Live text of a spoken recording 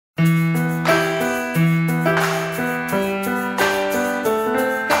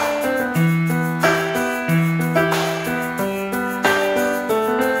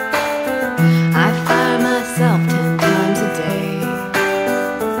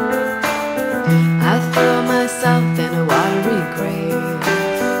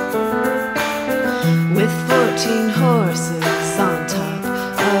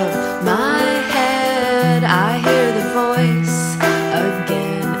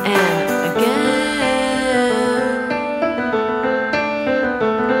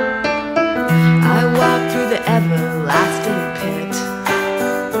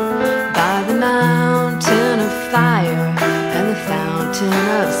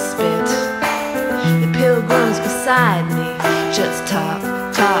inside me just talk,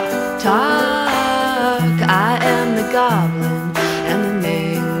 talk, talk. I am the goblin and the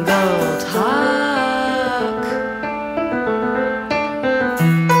mingled hawk.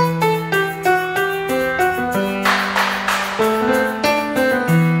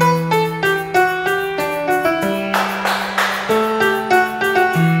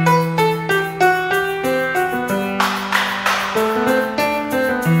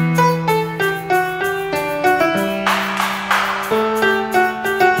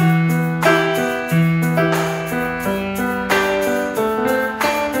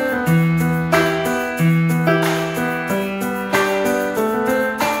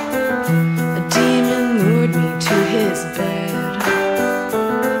 Bed,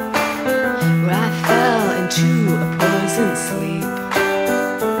 where I fell into a poison sleep.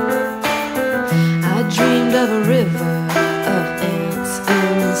 I dreamed of a river of ants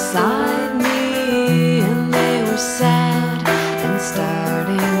inside me, and they were sad and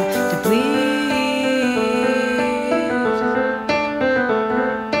starting to bleed.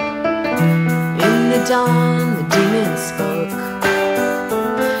 In the dawn, the demon spoke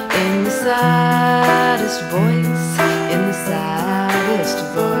in the saddest voice, in the saddest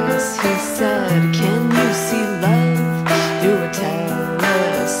voice.